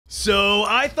So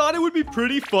I thought it would be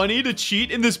pretty funny to cheat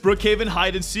in this Brookhaven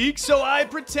hide and seek, so I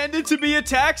pretended to be a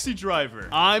taxi driver.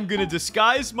 I'm gonna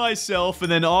disguise myself and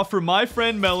then offer my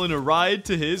friend Melon a ride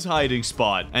to his hiding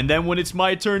spot. And then when it's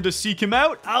my turn to seek him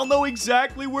out, I'll know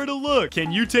exactly where to look.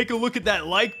 Can you take a look at that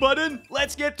like button?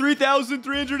 Let's get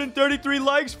 3,333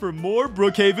 likes for more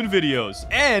Brookhaven videos.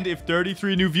 And if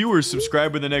 33 new viewers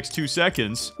subscribe in the next 2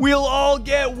 seconds, we'll all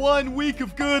get 1 week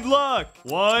of good luck.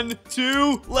 1,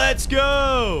 2, let's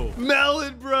go.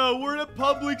 Melon, bro, we're in a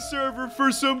public server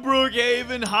for some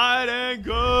Brookhaven hide and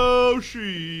go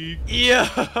chic.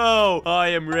 Yo, I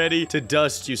am ready to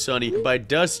dust you, Sonny. And by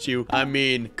dust you, I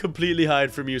mean completely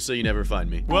hide from you so you never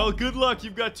find me. Well, good luck.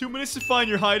 You've got 2 minutes to find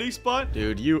your hiding spot.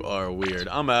 Dude, you are weird.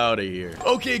 I'm out of here.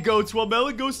 Okay, goats, while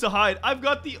Melon goes to hide, I've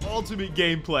got the ultimate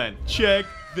game plan. Check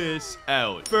this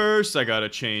out. First, I gotta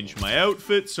change my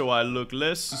outfit so I look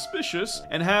less suspicious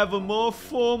and have a more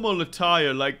formal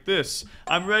attire like this.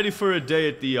 I'm ready for a day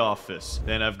at the office.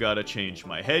 Then I've gotta change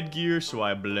my headgear so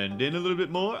I blend in a little bit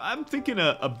more. I'm thinking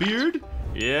a beard.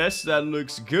 Yes, that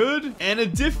looks good. And a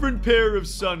different pair of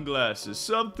sunglasses.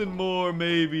 Something more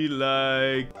maybe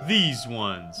like these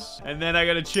ones. And then I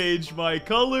gotta change my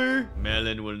color.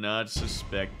 Melon will not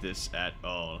suspect this at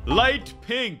all. Light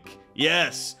pink.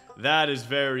 Yes. That is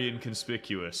very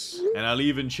inconspicuous. And I'll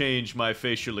even change my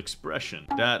facial expression.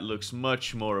 That looks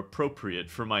much more appropriate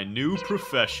for my new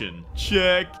profession.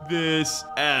 Check this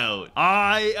out.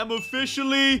 I am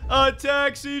officially a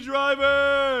taxi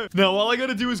driver. Now, all I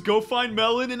gotta do is go find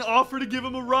Melon and offer to give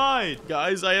him a ride.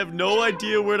 Guys, I have no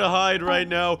idea where to hide right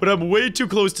now, but I'm way too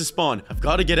close to spawn. I've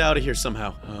got to get out of here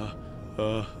somehow.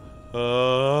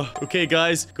 Okay,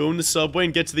 guys, go in the subway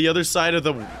and get to the other side of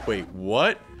the... Wait,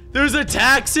 what? There's a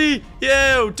taxi?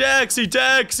 Yo,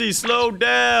 taxi, slow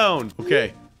down.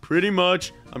 Okay, pretty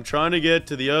much, I'm trying to get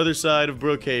to the other side of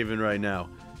Brookhaven right now.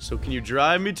 So can you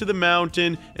drive me to the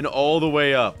mountain and all the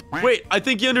way up? Wait, I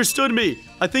think you understood me.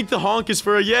 I think the honk is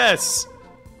for a yes.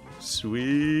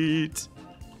 Sweet.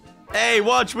 Hey,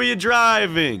 watch where you're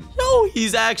driving. No,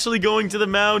 he's actually going to the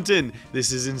mountain.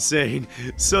 This is insane.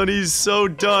 Sonny's so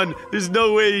done. There's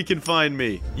no way he can find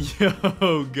me.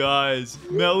 Yo, guys.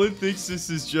 Melon thinks this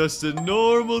is just a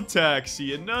normal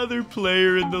taxi. Another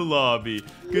player in the lobby.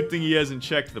 Good thing he hasn't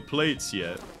checked the plates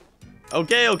yet.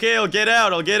 Okay, I'll get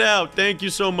out. Thank you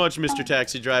so much, Mr.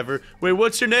 Taxi Driver. Wait,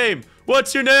 what's your name?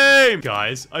 What's your name?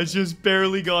 Guys, I just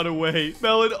barely got away.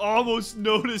 Melon almost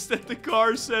noticed that the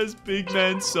car says Big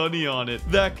Man Sonny on it.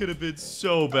 That could have been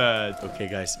so bad. Okay,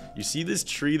 guys, you see this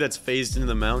tree that's phased into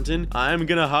the mountain? I'm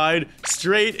gonna hide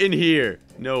straight in here.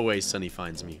 No way Sonny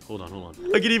finds me. Hold on.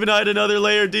 I can even hide another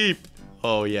layer deep.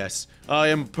 Oh, yes. I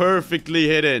am perfectly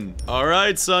hidden. All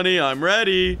right, Sonny, I'm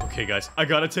ready. Okay, guys, I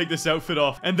gotta take this outfit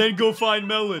off and then go find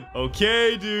Melon.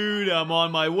 Okay, dude, I'm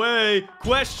on my way.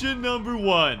 Question number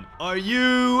 1. Are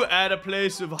you at a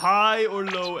place of high or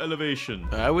low elevation?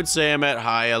 I would say I'm at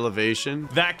high elevation.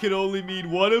 That could only mean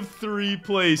one of 3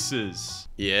 places.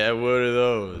 Yeah, what are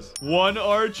those? 1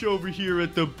 arch over here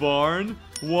at the barn,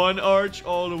 1 arch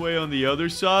all the way on the other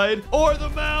side, or the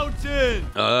mountain.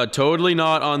 Totally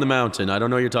not on the mountain. I don't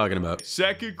know what you're talking about.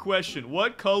 Second question,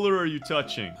 what color are you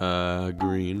touching?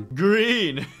 Green.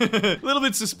 Green. A little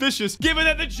bit suspicious, given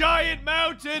that the giant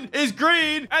mountain is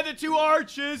green and the 2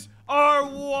 arches are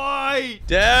white.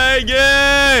 Dang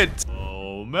it!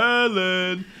 Oh,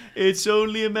 Melon. It's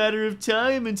only a matter of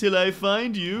time until I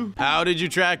find you. How did you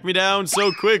track me down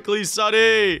so quickly,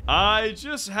 Sonny? I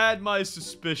just had my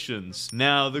suspicions.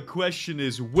 Now, the question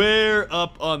is, where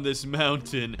up on this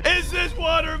mountain is this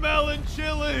watermelon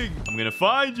chilling? I'm gonna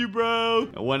find you, bro.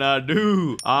 And when I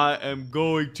do, I am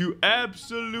going to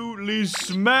absolutely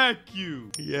smack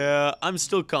you. Yeah, I'm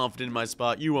still confident in my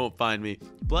spot. You won't find me.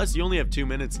 Plus, you only have 2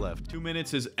 minutes left. 2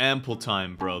 minutes is ample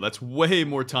time, bro. That's way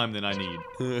more time than I need.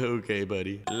 Okay,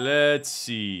 buddy. Let's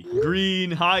see. Green,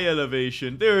 high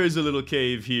elevation. There is a little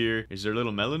cave here. Is there a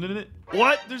little melon in it?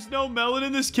 What? There's no melon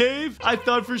in this cave? I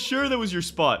thought for sure that was your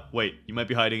spot. Wait, you might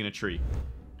be hiding in a tree.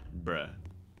 Bruh.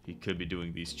 He could be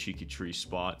doing these cheeky tree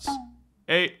spots.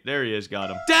 Hey, there he is. Got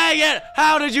him. Dang it!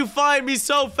 How did you find me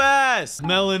so fast?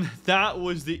 Melon, that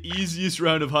was the easiest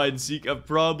round of hide and seek I've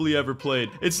probably ever played.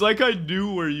 It's like I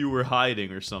knew where you were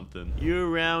hiding or something. Your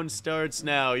round starts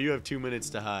now. You have 2 minutes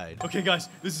to hide. Okay, guys,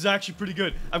 this is actually pretty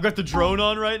good. I've got the drone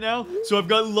on right now, so I've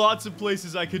got lots of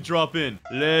places I could drop in.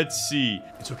 Let's see.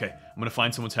 It's okay. I'm gonna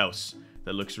find someone's house.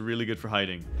 That looks really good for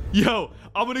hiding. Yo,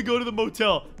 I'm gonna go to the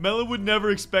motel. Melon would never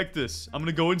expect this. I'm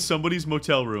gonna go in somebody's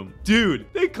motel room. Dude,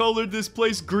 they colored this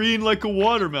place green like a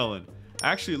watermelon.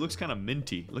 Actually, it looks kind of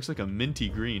minty. It looks like a minty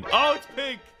green. Oh, it's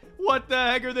pink. What the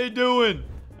heck are they doing?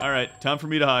 All right, time for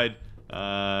me to hide.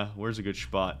 Where's a good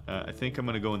spot? I think I'm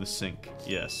gonna go in the sink.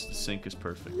 Yes, the sink is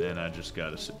perfect. Then I just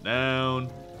gotta sit down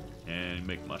and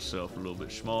make myself a little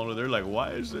bit smaller. They're like,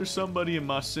 why is there somebody in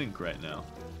my sink right now?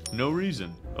 No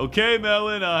reason. Okay,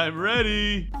 Melon, I'm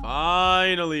ready.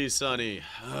 Finally, Sonny.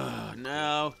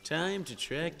 Now, time to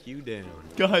track you down.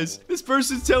 Guys, this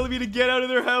person's telling me to get out of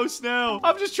their house now.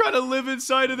 I'm just trying to live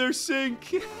inside of their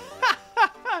sink.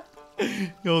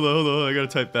 Hold on, I gotta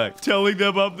type back. Telling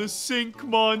them I'm the sink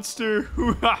monster.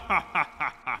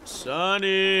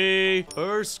 Sonny,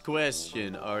 first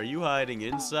question. Are you hiding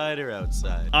inside or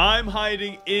outside? I'm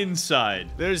hiding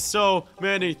inside. There's so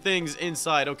many things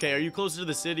inside. Okay, are you closer to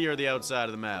the city or the outside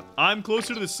of the map? I'm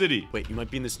closer to the city. Wait, you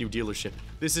might be in this new dealership.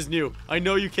 This is new. I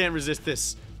know you can't resist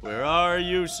this. Where are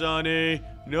you, Sonny?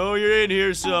 No, you're in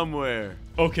here somewhere.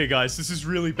 Okay, guys, this is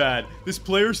really bad. This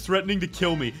player's threatening to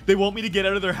kill me. They want me to get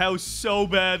out of their house so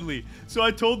badly. So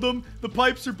I told them the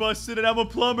pipes are busted and I'm a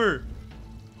plumber.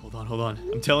 Hold on.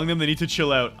 I'm telling them they need to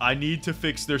chill out. I need to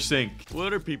fix their sink.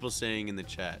 What are people saying in the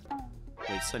chat?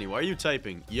 Wait, Sonny, why are you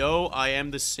typing? Yo, I am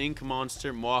the sink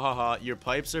monster. Mwahaha. Your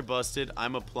pipes are busted.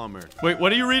 I'm a plumber. Wait,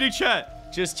 what are you reading,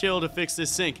 chat? Just chill to fix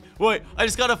this sink. Wait, I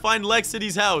just gotta find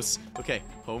Lexity's house. Okay,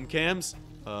 home cams.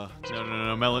 No,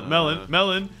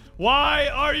 Melon. Why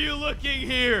are you looking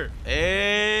here?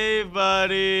 Hey,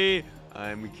 buddy.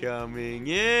 I'm coming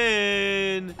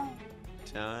in.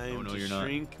 Time to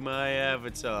shrink my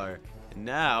avatar. And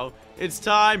now, it's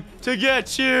time to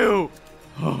get you.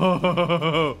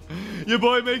 Oh, your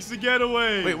boy makes the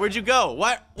getaway. Wait, where'd you go?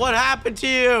 What happened to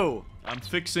you? I'm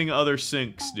fixing other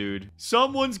sinks, dude.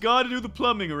 Someone's got to do the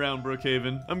plumbing around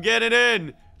Brookhaven. I'm getting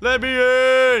in. Let me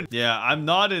in! Yeah, I'm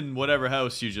not in whatever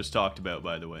house you just talked about,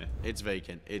 by the way. It's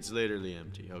vacant. It's literally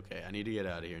empty. Okay, I need to get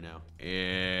out of here now.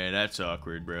 Yeah, that's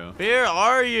awkward, bro. Where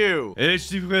are you?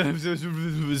 It's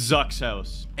Zuck's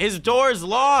house. His door's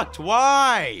locked.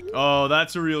 Why? Oh,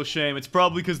 that's a real shame. It's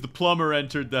probably because the plumber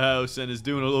entered the house and is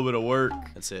doing a little bit of work.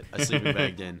 That's it. I sleeping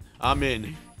bagged in. I'm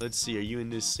in. Let's see. Are you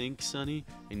in this sink, Sonny?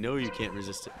 I know you can't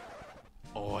resist it.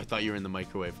 Oh, I thought you were in the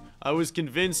microwave. I was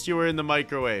convinced you were in the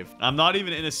microwave. I'm not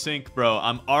even in a sink, bro.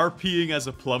 I'm RPing as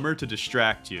a plumber to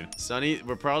distract you. Sonny,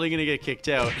 we're probably gonna get kicked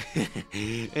out.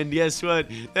 And guess what?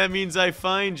 That means I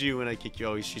find you when I kick you.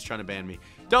 Oh, she's trying to ban me.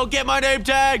 Don't get my name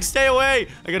tag! Stay away!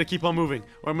 I gotta keep on moving,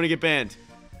 or I'm gonna get banned.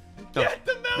 No. Get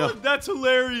the melon! No. That's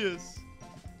hilarious.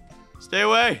 Stay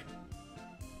away.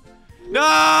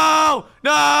 No!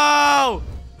 No!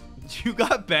 You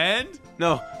got banned?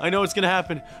 No, I know what's gonna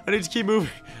happen. I need to keep moving.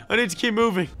 I need to keep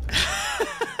moving.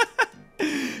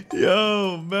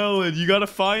 Yo, Melon, you gotta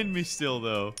find me still,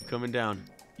 though. I'm coming down.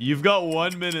 You've got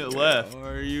 1 minute left.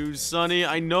 Are you, Sonny?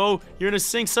 I know you're in a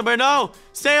sink somewhere. No!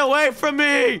 Stay away from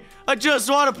me! I just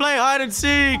want to play hide and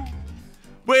seek!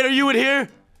 Wait, are you in here?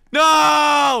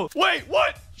 No! Wait,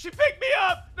 what? She picked me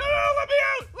up! No, let me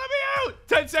out! Let me out!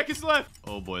 10 seconds left.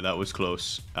 Oh boy, that was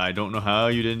close. I don't know how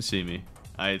you didn't see me.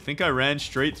 I think I ran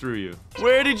straight through you.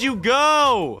 Where did you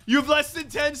go? You have less than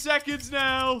 10 seconds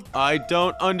now. I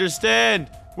don't understand.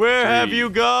 Where have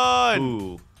you gone?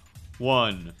 2,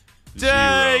 1.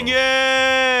 Dang 0.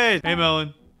 it! Hey,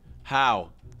 Melon. How?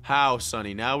 How,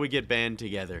 Sonny? Now we get banned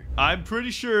together. I'm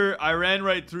pretty sure I ran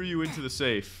right through you into the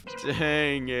safe.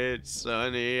 Dang it,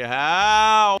 Sonny.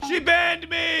 How? She banned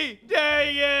me!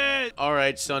 Dang it!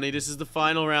 Alright, Sonny, this is the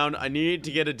final round. I need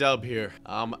to get a dub here.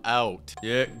 I'm out.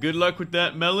 Yeah, good luck with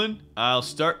that, Melon. I'll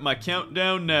start my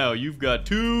countdown now. You've got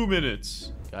 2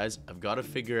 minutes. Guys, I've got to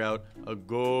figure out a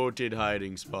goated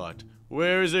hiding spot.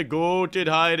 Where is a goated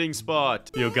hiding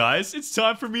spot? Yo, guys, it's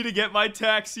time for me to get my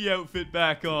taxi outfit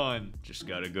back on. Just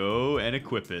gotta go and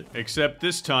equip it. Except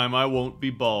this time, I won't be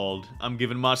bald. I'm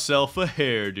giving myself a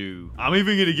hairdo. I'm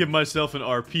even gonna give myself an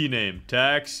RP name.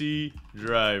 Taxi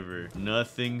driver.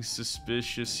 Nothing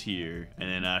suspicious here. And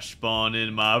then I spawn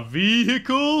in my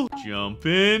vehicle, jump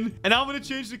in, and I'm gonna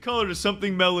change the color to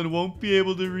something Melon won't be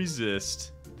able to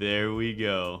resist. There we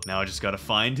go. Now I just gotta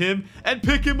find him and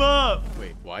pick him up.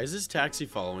 Wait, why is this taxi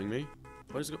following me?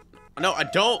 What is going? No, I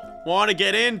don't want to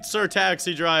get in, sir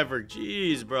taxi driver.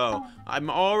 Jeez, bro.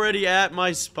 I'm already at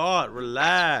my spot.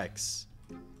 Relax.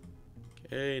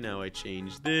 Okay, now I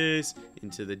change this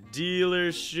into the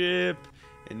dealership.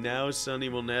 And now Sonny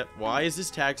will net. Why is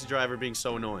this taxi driver being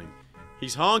so annoying?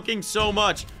 He's honking so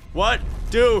much. What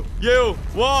do you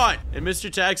want? And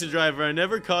Mr. Taxi Driver, I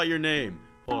never caught your name.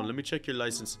 Hold on, let me check your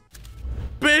license.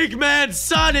 Big Man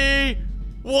Sonny!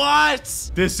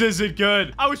 What? This isn't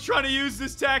good. I was trying to use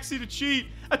this taxi to cheat.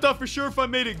 I thought for sure if I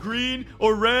made it green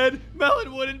or red,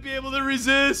 Melon wouldn't be able to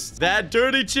resist. That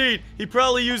dirty cheat. He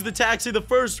probably used the taxi the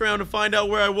first round to find out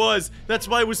where I was. That's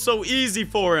why it was so easy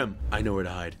for him. I know where to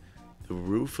hide. the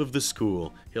roof of the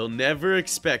school. He'll never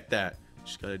expect that.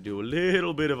 Just gotta do a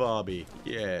little bit of obby.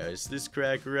 Yeah, it's this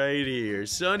crack right here.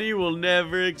 Sonny will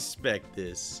never expect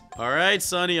this. Alright,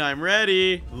 Sonny, I'm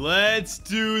ready. Let's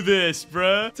do this,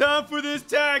 bruh. Time for this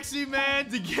taxi man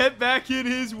to get back in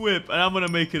his whip. And I'm gonna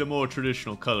make it a more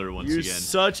traditional color once You're again.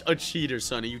 such a cheater,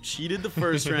 Sonny. You cheated the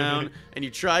first round, and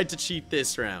you tried to cheat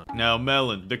this round. Now,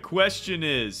 Melon, the question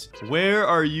is, where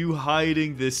are you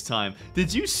hiding this time?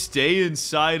 Did you stay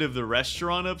inside of the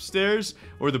restaurant upstairs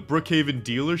or the Brookhaven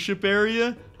dealership area?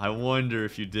 I wonder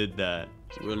if you did that.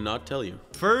 Will not tell you.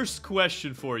 First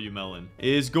question for you, Melon,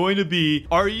 is going to be,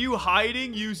 are you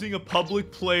hiding using a public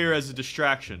player as a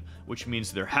distraction? Which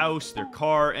means their house, their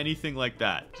car, anything like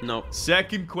that. No.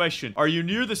 Second question, are you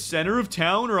near the center of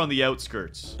town or on the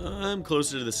outskirts? I'm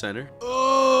closer to the center.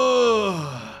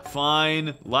 Ugh.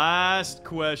 Fine. Last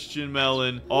question,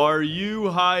 Melon. Are you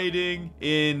hiding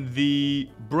in the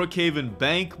Brookhaven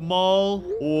Bank Mall?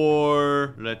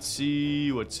 Or, let's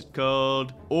see, what's it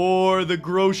called? Or the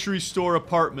Grocery Store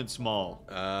Apartments Mall?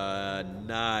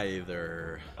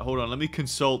 Neither. Hold on, let me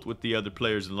consult with the other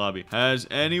players in the lobby. Has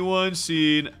anyone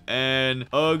seen an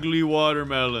ugly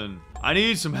watermelon? I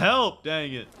need some help,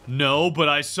 dang it. No, but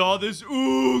I saw this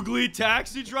oogly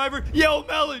taxi driver. Yo,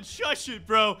 Melon, shush it,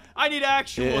 bro. I need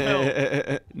actual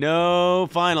help. No,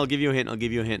 fine, I'll give you a hint.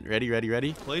 Ready, ready,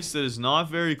 ready? Place that is not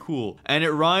very cool. And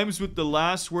it rhymes with the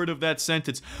last word of that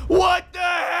sentence. What the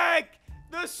heck?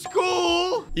 The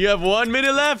school? You have 1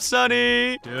 minute left,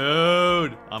 Sonny.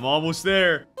 Dude, I'm almost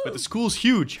there. But the school's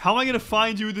huge. How am I gonna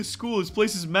find you in this school? This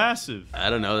place is massive. I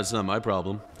don't know, that's not my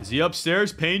problem. Is he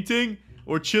upstairs painting?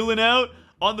 Or chilling out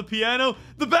on the piano?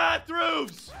 The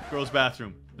bathrooms! Girls'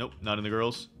 bathroom. Nope, not in the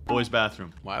girls'. Boys'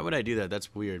 bathroom. Why would I do that?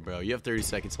 That's weird, bro. You have 30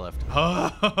 seconds left.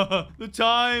 The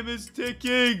time is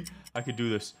ticking. I could do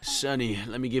this. Sonny,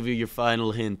 let me give you your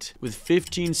final hint. With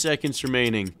 15 seconds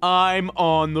remaining, I'm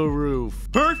on the roof.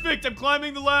 Perfect! I'm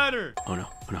climbing the ladder. Oh no,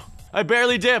 oh no. I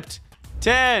barely dipped.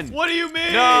 10. What do you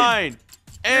mean? 9.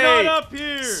 8. You're not up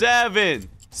here. 7.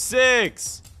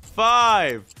 6.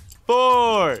 5.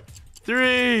 4.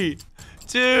 3,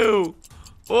 2,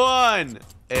 1.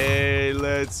 Hey,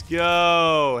 let's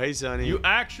go. Hey, Sonny. You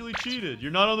actually cheated.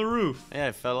 You're not on the roof. Yeah,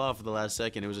 I fell off at the last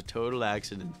second. It was a total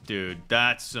accident. Dude,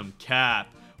 that's some cap.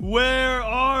 Where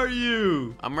are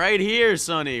you? I'm right here,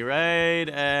 Sonny. Right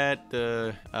at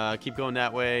the... keep going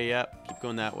that way. Yep, keep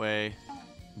going that way.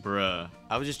 Bruh.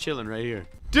 I was just chilling right here.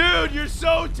 Dude, you're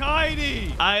so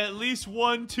tiny! I at least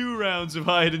won 2 rounds of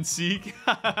hide and seek.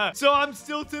 So I'm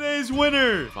still today's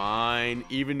winner. Fine,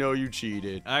 even though you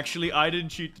cheated. Actually, I didn't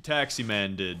cheat. The taxi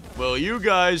man did. Well, you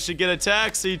guys should get a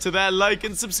taxi to that like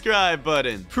and subscribe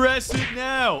button. Press it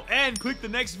now and click the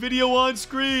next video on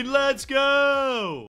screen. Let's go!